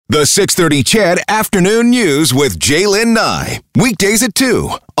The 6:30 Chad Afternoon News with Jaylen Nye. Weekdays at 2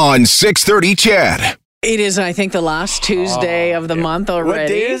 on 6:30 Chad. It is, I think, the last Tuesday of the month already. What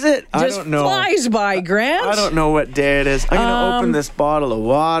day is it? I don't know. Flies by, Grant. I don't know what day it is. I'm going to open this bottle of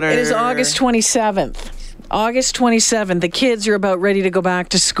water. It is August 27th. August 27th. The kids are about ready to go back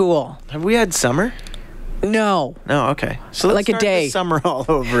to school. Have we had summer? No. No, okay. So let's Like a start day. the summer all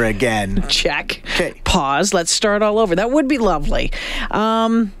over again. Check. Okay. Pause. Let's start all over. That would be lovely.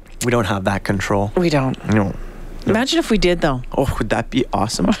 We don't have that control. We don't. No. Imagine if we did, though. Oh, would that be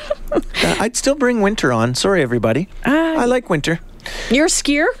awesome? I'd still bring winter on. Sorry, everybody. I like winter. You're a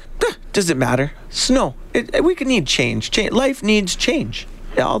skier? Does it matter? Snow. We could need change. Life needs change.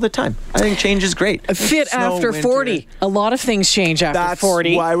 Yeah, all the time. I think change is great. Fit Snow, after winter. 40. A lot of things change after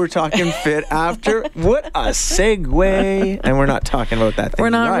 40. That's why we're talking fit after. What a segue. And we're not talking about that thing. We're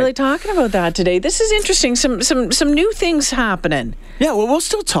not really talking about that today. This is interesting. Some new things happening. Yeah, well, we'll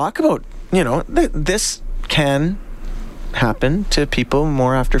still talk about, this can happen to people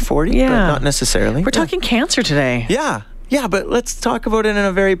more after 40, but not necessarily. We're talking cancer today. Yeah, but let's talk about it in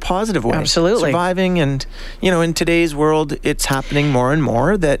a very positive way. Absolutely. Surviving and, in today's world, it's happening more and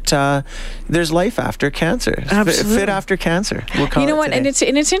more that there's life after cancer. Absolutely. Fit after cancer. We'll call You know it what? today.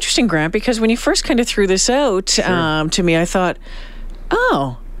 And it's interesting, Grant, because when you first kind of threw this out to me, I thought,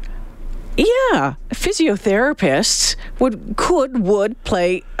 yeah, physiotherapists would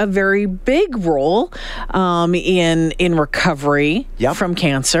play a very big role in recovery from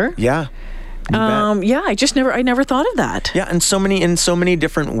cancer. Yeah. I never thought of that. Yeah, in so many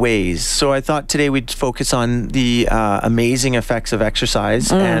different ways. So I thought today we'd focus on the amazing effects of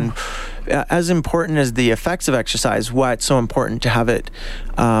exercise and as important as the effects of exercise, why it's so important to have it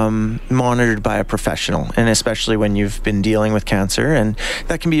monitored by a professional, and especially when you've been dealing with cancer, and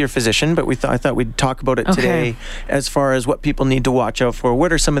that can be your physician. But I thought we'd talk about it today, as far as what people need to watch out for.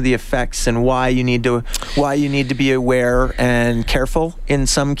 What are some of the effects, and why you need to be aware and careful in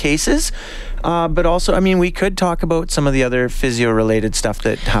some cases. But also, we could talk about some of the other physio-related stuff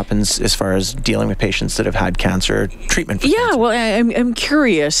that happens as far as dealing with patients that have had cancer, treatment for cancer. Yeah, well, I'm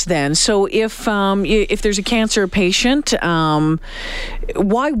curious then. So if there's a cancer patient,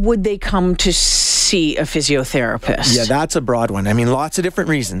 why would they come to see a physiotherapist? Yeah, that's a broad one. Lots of different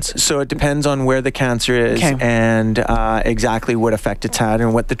reasons. So it depends on where the cancer is and exactly what effect it's had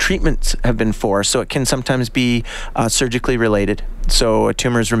and what the treatments have been for. So it can sometimes be surgically related. So a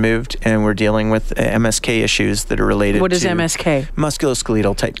tumor is removed and we're dealing with MSK issues that are related to... What is MSK?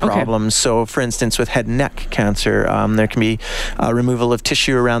 Musculoskeletal type problems. So for instance, with head and neck cancer, there can be removal of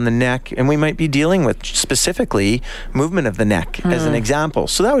tissue around the neck, and we might be dealing with specifically movement of the neck as an example.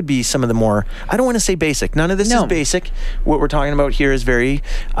 So that would be some of the more, I don't want to say basic. None of this is basic. What we're talking about here is very,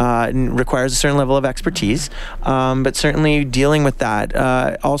 requires a certain level of expertise, but certainly dealing with that.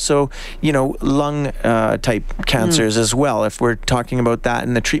 Also, lung type cancers as well. If we're talking about that,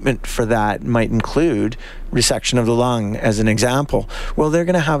 and the treatment for that might include resection of the lung as an example. Well, they're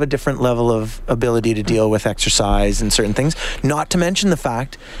going to have a different level of ability to deal with exercise and certain things, not to mention the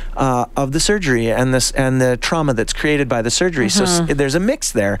fact of the surgery and the trauma that's created by the surgery. So there's a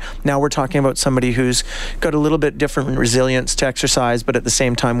mix there. Now we're talking about somebody who's got a little bit different resilience to exercise, but at the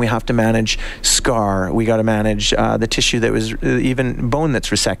same time we have to manage scar. We got to manage the tissue that was, even bone that's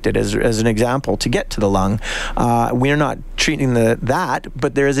resected as an example, to get to the lung. We're not treating that,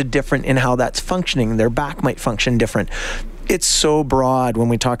 but there is a different in how that's functioning. Their back might function different. It's so broad when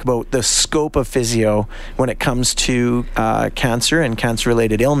we talk about the scope of physio when it comes to cancer and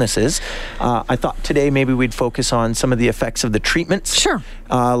cancer-related illnesses. I thought today maybe we'd focus on some of the effects of the treatments. Sure.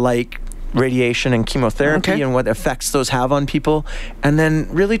 Like radiation and chemotherapy and what effects those have on people. And then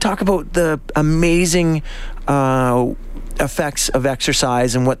really talk about the amazing effects of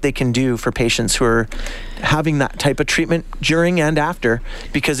exercise and what they can do for patients who are having that type of treatment during and after,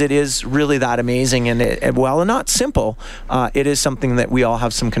 because it is really that amazing and while not simple, it is something that we all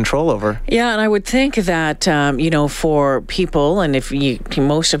have some control over. Yeah, and I would think that, for people, and if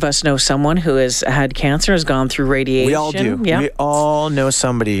most of us know someone who has had cancer, has gone through radiation. We all do. Yeah. We all know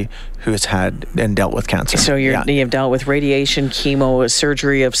somebody who has had and dealt with cancer. So you've dealt with radiation, chemo,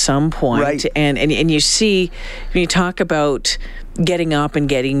 surgery of some point. Right. And you see, when you talk about getting up and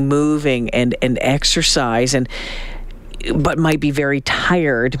getting moving and exercise, but might be very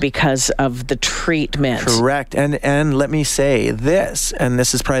tired because of the treatment. Correct. And let me say this, and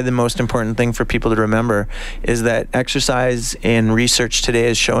this is probably the most important thing for people to remember, is that exercise in research today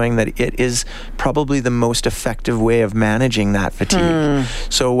is showing that it is probably the most effective way of managing that fatigue.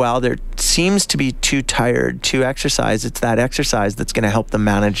 So while there seems to be too tired to exercise, it's that exercise that's going to help them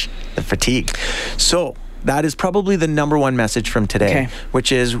manage the fatigue. So That is probably the number one message from today,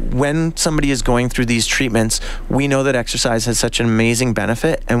 which is when somebody is going through these treatments, we know that exercise has such an amazing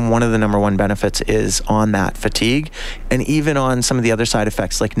benefit, and one of the number one benefits is on that fatigue, and even on some of the other side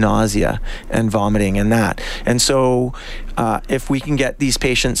effects like nausea and vomiting and that. And so if we can get these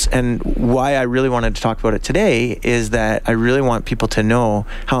patients, and why I really wanted to talk about it today is that I really want people to know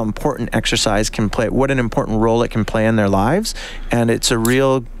how important exercise can play, what an important role it can play in their lives, and it's a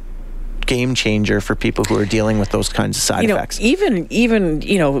real game changer for people who are dealing with those kinds of side effects.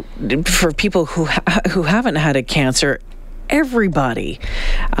 Even for people who haven't had a cancer, everybody.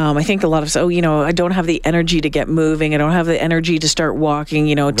 I think a lot of us, I don't have the energy to get moving. I don't have the energy to start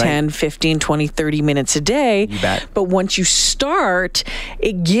walking, 10, 15, 20, 30 minutes a day. You bet. But once you start,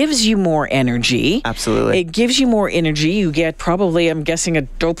 it gives you more energy. Absolutely. It gives you more energy. You get probably, I'm guessing, a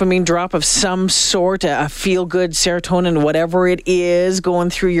dopamine drop of some sort, a feel-good serotonin, whatever it is, going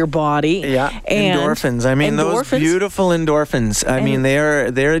through your body. Yeah. And endorphins. I mean, those beautiful endorphins. I mean, they're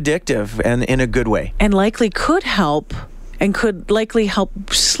addictive and in a good way. And likely could help. And could likely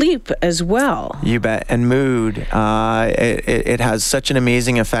help sleep as well. You bet. And mood. It has such an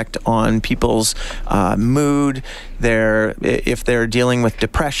amazing effect on people's mood. If they're dealing with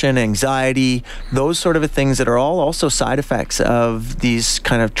depression, anxiety, those sort of things that are all also side effects of these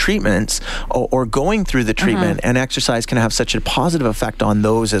kind of treatments or going through the treatment. And exercise can have such a positive effect on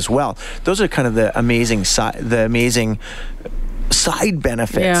those as well. Those are kind of the amazing side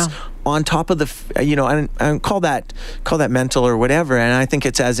benefits. On top of and call that mental or whatever. And I think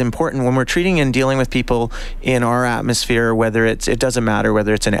it's as important when we're treating and dealing with people in our atmosphere, whether it doesn't matter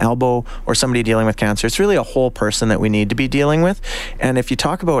whether it's an elbow or somebody dealing with cancer. It's really a whole person that we need to be dealing with. And if you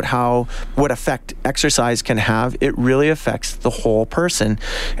talk about what effect exercise can have, it really affects the whole person.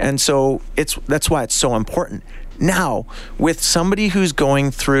 And so that's why it's so important. Now, with somebody who's going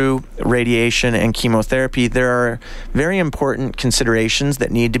through radiation and chemotherapy, there are very important considerations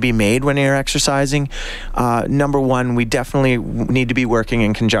that need to be made when you're exercising. Number one, we definitely need to be working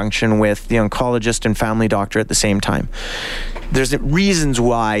in conjunction with the oncologist and family doctor at the same time. There's reasons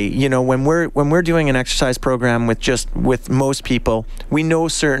why, when we're doing an exercise program with most people, we know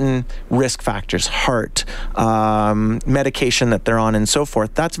certain risk factors, heart, medication that they're on, and so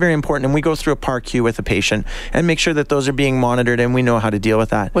forth. That's very important, and we go through a PAR-Q with a patient and make sure that those are being monitored, and we know how to deal with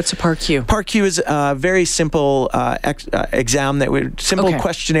that. What's a PAR-Q? PAR-Q is a very simple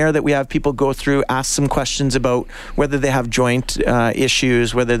questionnaire that we have people go through, ask some questions about whether they have joint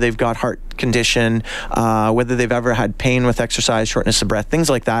issues, whether they've got heart condition, whether they've ever had pain with exercise, shortness of breath,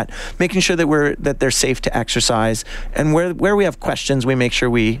 things like that, making sure that they're safe to exercise. And where we have questions, we make sure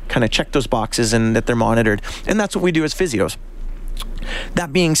we kind of check those boxes and that they're monitored. And that's what we do as physios.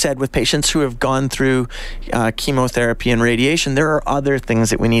 That being said, with patients who have gone through chemotherapy and radiation, there are other things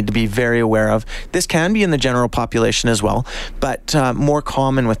that we need to be very aware of. This can be in the general population as well, but more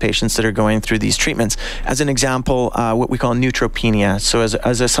common with patients that are going through these treatments. As an example, what we call neutropenia. So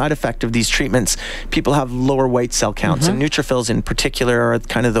as a side effect of these treatments, people have lower white cell counts, and neutrophils in particular are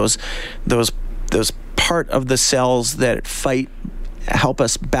kind of those part of the cells that help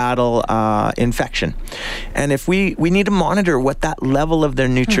us battle infection. And if we need to monitor what that level of their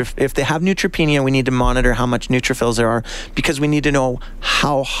if they have neutropenia, we need to monitor how much neutrophils there are, because we need to know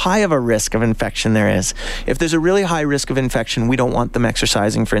how high of a risk of infection there is. If there's a really high risk of infection, we don't want them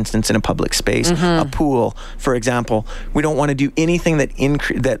exercising, for instance, in a public space, a pool, for example. We don't want to do anything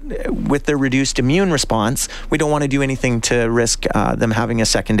that with their reduced immune response, we don't want to do anything to risk them having a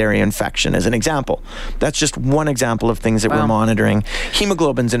secondary infection, as an example. That's just one example of things that we're monitoring.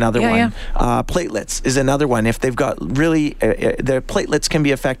 Hemoglobin's another one. Platelets is another one. If they've got their platelets can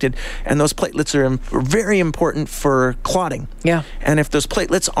be affected, and those platelets are very important for clotting. Yeah. And if those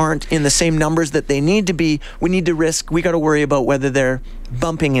platelets aren't in the same numbers that they need to be, we got to worry about whether they're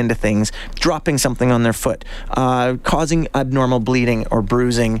bumping into things, dropping something on their foot, causing abnormal bleeding or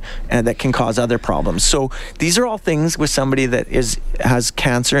bruising, that can cause other problems. So these are all things with somebody that has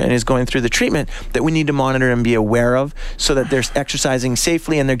cancer and is going through the treatment that we need to monitor and be aware of, so that they're exercising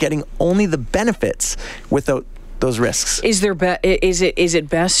safely and they're getting only the benefits without those risks. Is it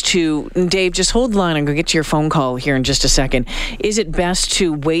best to, Dave, just hold the line, I'm going to get to your phone call here in just a second. Is it best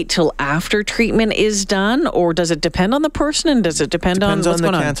to wait till after treatment is done, or does it depend on the person, and does it depend on what's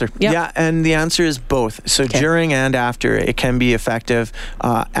going on? Cancer. Yep. Yeah, and the answer is both. So during and after, it can be effective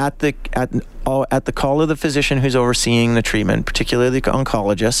at the call of the physician who's overseeing the treatment, particularly the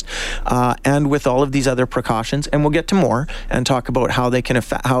oncologist, and with all of these other precautions. And we'll get to more and talk about how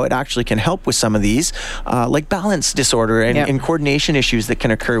it actually can help with some of these, like balance disorder and coordination issues that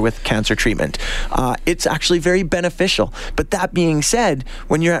can occur with cancer treatment. It's actually very beneficial. But that being said,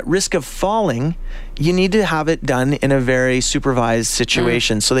 when you're at risk of falling, you need to have it done in a very supervised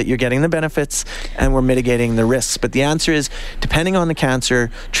situation so that you're getting the benefits and we're mitigating the risks. But the answer is, depending on the cancer,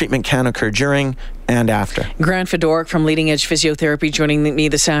 treatment can occur during and after. Grant Fedoruk from Leading Edge Physiotherapy joining me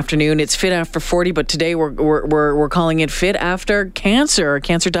this afternoon. It's Fit After 40, but today we're calling it Fit After Cancer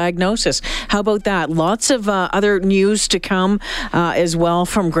diagnosis. How about that? Lots of other news to come as well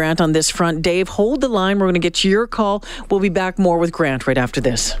from Grant on this front. Dave, hold the line. We're going to get to your call. We'll be back more with Grant right after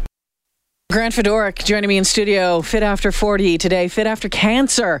this. Grant Fedoruk joining me in studio. Fit After 40 today. Fit After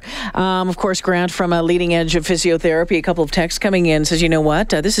Cancer. Of course, Grant from Leading Edge of Physiotherapy. A couple of texts coming in. Says, you know what?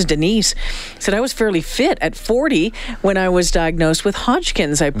 This is Denise. Said, I was fairly fit at 40 when I was diagnosed with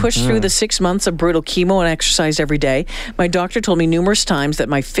Hodgkin's. I pushed through the 6 months of brutal chemo and exercised every day. My doctor told me numerous times that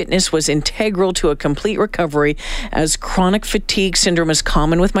my fitness was integral to a complete recovery, as chronic fatigue syndrome is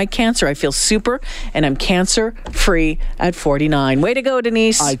common with my cancer. I feel super and I'm cancer-free at 49. Way to go,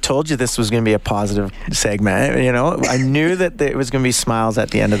 Denise. I told you this was going to be a positive segment. You know, I knew that it was going to be smiles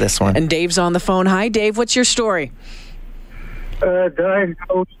at the end of this one. And Dave's on the phone. Hi, Dave. What's your story?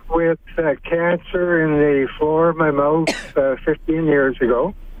 Diagnosed with cancer in the floor of my mouth 15 years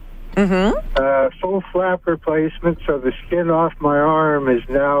ago. Full flap replacement, so the skin off my arm is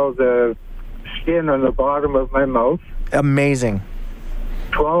now the skin on the bottom of my mouth. Amazing.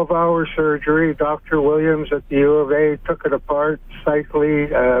 12-hour surgery. Dr. Williams at the U of A took it apart,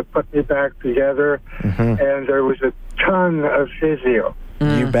 cyclically, put me back together, and there was a ton of physio.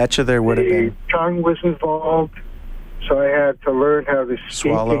 You betcha there would have been. The tongue was involved, so I had to learn how to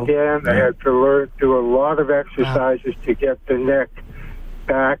speak again. I had to do a lot of exercises to get the neck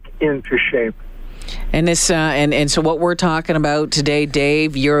back into shape. And this, and so what we're talking about today,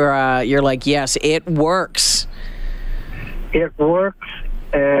 Dave, you're like, yes, it works. It works.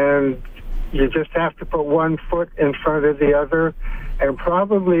 And you just have to put one foot in front of the other. And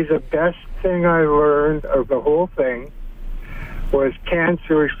probably the best thing I learned of the whole thing was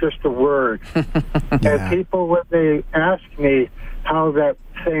cancer is just a word. And people, when they ask me how that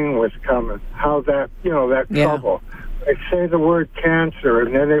thing was coming, how that, that trouble, I say the word cancer,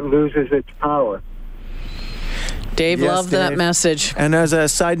 and then it loses its power. Dave, love that message. And as a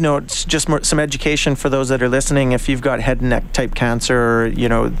side note, just some education for those that are listening. If you've got head and neck type cancer, or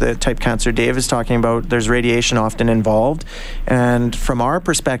the type cancer Dave is talking about, there's radiation often involved. And from our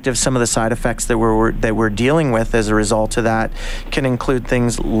perspective, some of the side effects that we're dealing with as a result of that can include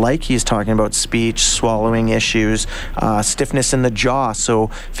things like he's talking about: speech, swallowing issues, stiffness in the jaw. So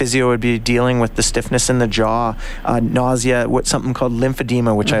physio would be dealing with the stiffness in the jaw, nausea, something called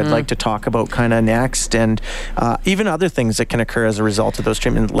lymphedema, which I'd like to talk about kind of next, and even other things that can occur as a result of those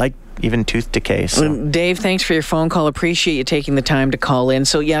treatments, like even tooth decay. So. Dave, thanks for your phone call. Appreciate you taking the time to call in.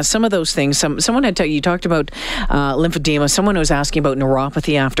 So yeah, some of those things. Someone had you talked about lymphedema. Someone was asking about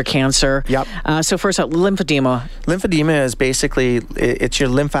neuropathy after cancer. Yep. So first up, lymphedema. Lymphedema is basically, it's your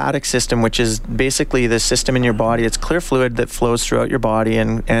lymphatic system, which is basically the system in your body. It's clear fluid that flows throughout your body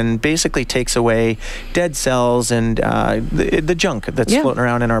and basically takes away dead cells and the junk that's floating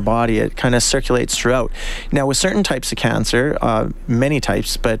around in our body. It kind of circulates throughout. Now, with certain types of cancer, many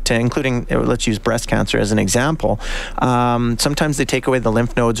types, but including, let's use breast cancer as an example, sometimes they take away the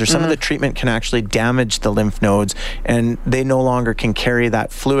lymph nodes, or some of the treatment can actually damage the lymph nodes, and they no longer can carry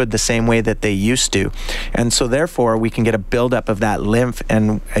that fluid the same way that they used to. And so therefore, we can get a buildup of that lymph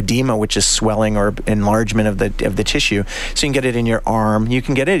and edema, which is swelling or enlargement of the tissue. So you can get it in your arm. You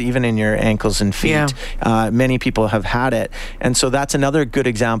can get it even in your ankles and feet. Yeah. Many people have had it. And so that's another good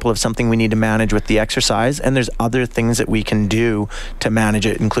example of something we need to manage with the exercise. And there's other things that we can do to manage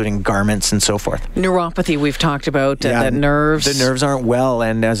it, including garments and so forth. Neuropathy, we've talked about, that nerves. The nerves aren't well,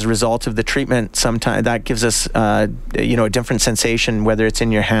 and as a result of the treatment, sometimes that gives us a different sensation, whether it's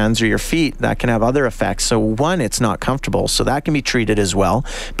in your hands or your feet. That can have other effects. So one, it's not comfortable, so that can be treated as well.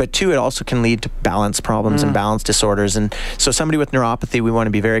 But two, it also can lead to balance problems and balance disorders. And so somebody with neuropathy, we want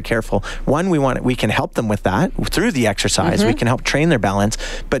to be very careful. One, we can help them with that through the exercise. We can help train their balance.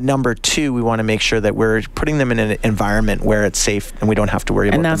 But number two, we want to make sure that we're putting them in an environment where it's safe and we don't have to worry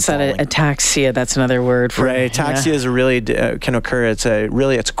about them. And that's that ataxia. That's another word for it. Right. Ataxia is really can occur. It's a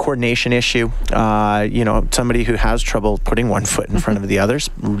coordination issue. Somebody who has trouble putting one foot in front of the others,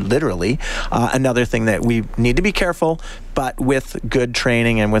 literally. Another thing that we need to be careful, but with good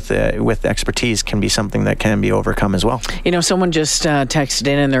training and with expertise can be something that can be overcome as well. Someone just texted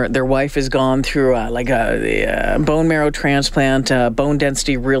in, and their wife has gone through a bone marrow transplant, bone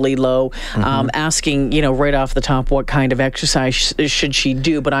density really low, asking, right off the top, what kind of exercise should she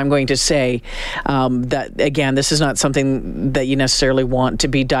do? But I'm going to say that, again, this is not something that you necessarily want to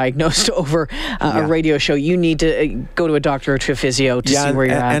be diagnosed over a radio show. You need to go to a doctor or to a physio to see where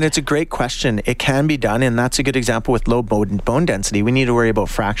you're at. And it's a great question. It can be done, and that's a good example with low bone density. We need to worry about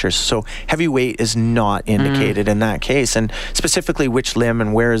fractures. So heavy weight is not indicated in that case. And specifically which limb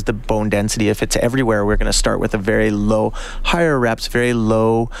and where is the bone density. If it's everywhere, we're going to start with a very low, higher reps, very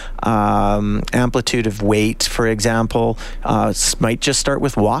low amplitude of weight, for example. Might just start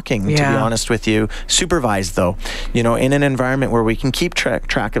with walking, to be honest with you. Supervised, though. In an environment where we can keep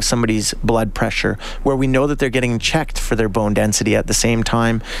track of somebody's blood pressure, where we know that they're getting checked for their bone density at the same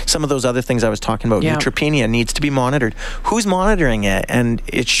time. Some of those other things I was talking about, neutropenia needs to be monitored. Who's monitoring it? And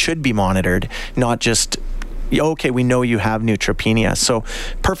it should be monitored, not just, okay, we know you have neutropenia. So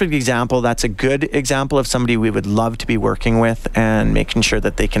perfect example. That's a good example of somebody we would love to be working with and making sure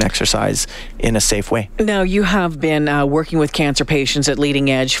that they can exercise in a safe way. Now, you have been working with cancer patients at Leading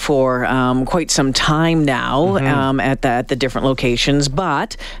Edge for quite some time now at the different locations,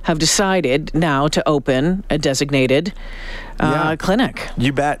 but have decided now to open a designated clinic.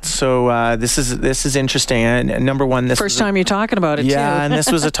 You bet. So this is interesting. And number one, this first time you're talking about it. Yeah, and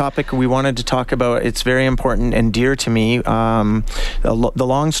this was a topic we wanted to talk about. It's very important and dear to me. The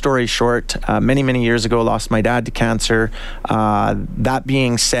long story short, many years ago, lost my dad to cancer. That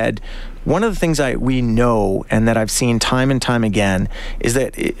being said, one of the things we know and that I've seen time and time again is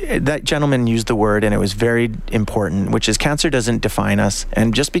that that gentleman used the word, and it was very important, which is cancer doesn't define us.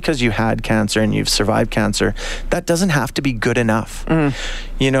 And just because you had cancer and you've survived cancer, that doesn't have to be good enough. And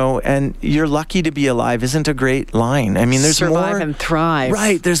you're lucky to be alive isn't a great line. I mean, there's survive more, and thrive.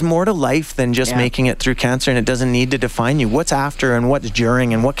 Right. There's more to life than just making it through cancer, and it doesn't need to define you. What's after and what's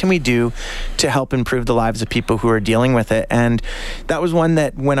during, and what can we do to help improve the lives of people who are dealing with it? And that was one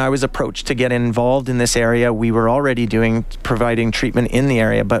that when I was approached to get involved in this area, we were already providing treatment in the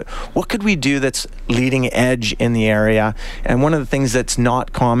area, but what could we do that's leading edge in the area? And one of the things that's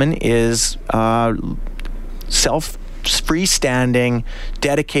not common is freestanding,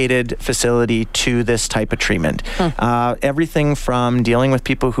 dedicated facility to this type of treatment. Everything from dealing with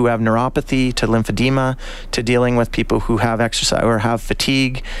people who have neuropathy to lymphedema to dealing with people who have exercise or have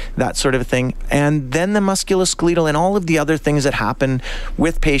fatigue, that sort of thing. And then the musculoskeletal and all of the other things that happen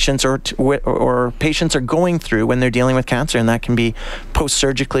with patients or patients are going through when they're dealing with cancer. And that can be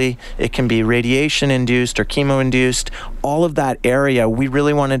post-surgically, it can be radiation-induced or chemo-induced. All of that area, we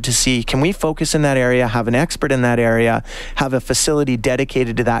really wanted to see, can we focus in that area, have an expert in that area, have a facility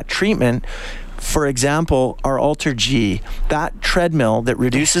dedicated to that treatment? For example, our Alter G, that treadmill that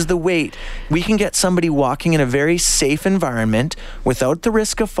reduces the weight, we can get somebody walking in a very safe environment without the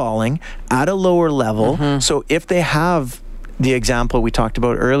risk of falling at a lower level. So if they have the example we talked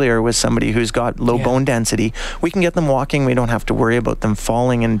about earlier with somebody who's got low bone density, we can get them walking. We don't have to worry about them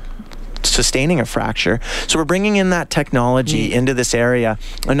falling and sustaining a fracture. So we're bringing in that technology into this area.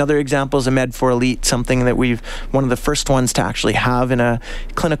 Another example is a Med4 Elite, something that one of the first ones to actually have in a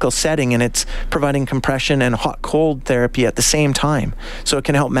clinical setting, and it's providing compression and hot-cold therapy at the same time. So it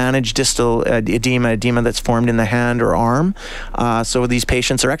can help manage distal edema that's formed in the hand or arm. So these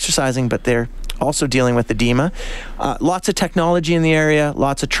patients are exercising, but they're also dealing with edema. Lots of technology in the area,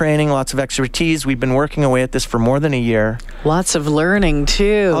 lots of training, lots of expertise. We've been working away at this for more than a year. Lots of learning,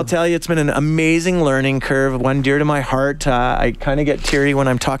 too. I'll tell you, it's been an amazing learning curve, one dear to my heart. I kind of get teary when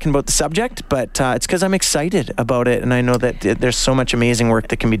I'm talking about the subject, but it's because I'm excited about it, and I know that there's so much amazing work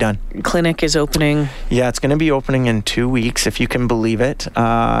that can be done. Clinic is opening. Yeah, it's going to be opening in 2 weeks, if you can believe it.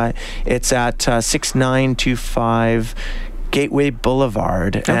 It's at 6925 Gateway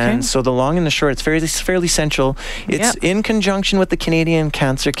Boulevard. Okay. And so the long and the short, it's fairly central. It's in conjunction with the Canadian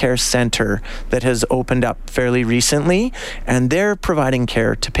Cancer Care Centre that has opened up fairly recently, and they're providing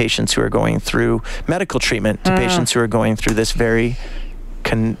care to patients who are going through medical treatment, to patients who are going through this very,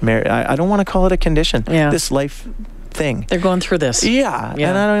 I don't want to call it a condition, this life thing. They're going through this. Yeah.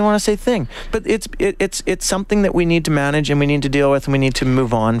 And I don't even want to say thing, but it's something that we need to manage and we need to deal with and we need to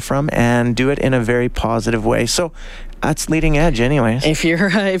move on from and do it in a very positive way. So that's Leading Edge anyways. If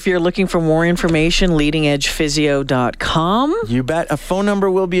you're looking for more information, leadingedgephysio.com. You bet. A phone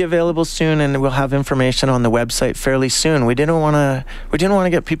number will be available soon, and we'll have information on the website fairly soon. We didn't want to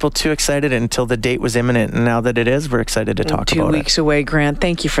get people too excited until the date was imminent, and now that it is, we're excited to talk about it. 2 weeks away, Grant.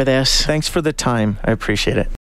 Thank you for this. Thanks for the time. I appreciate it.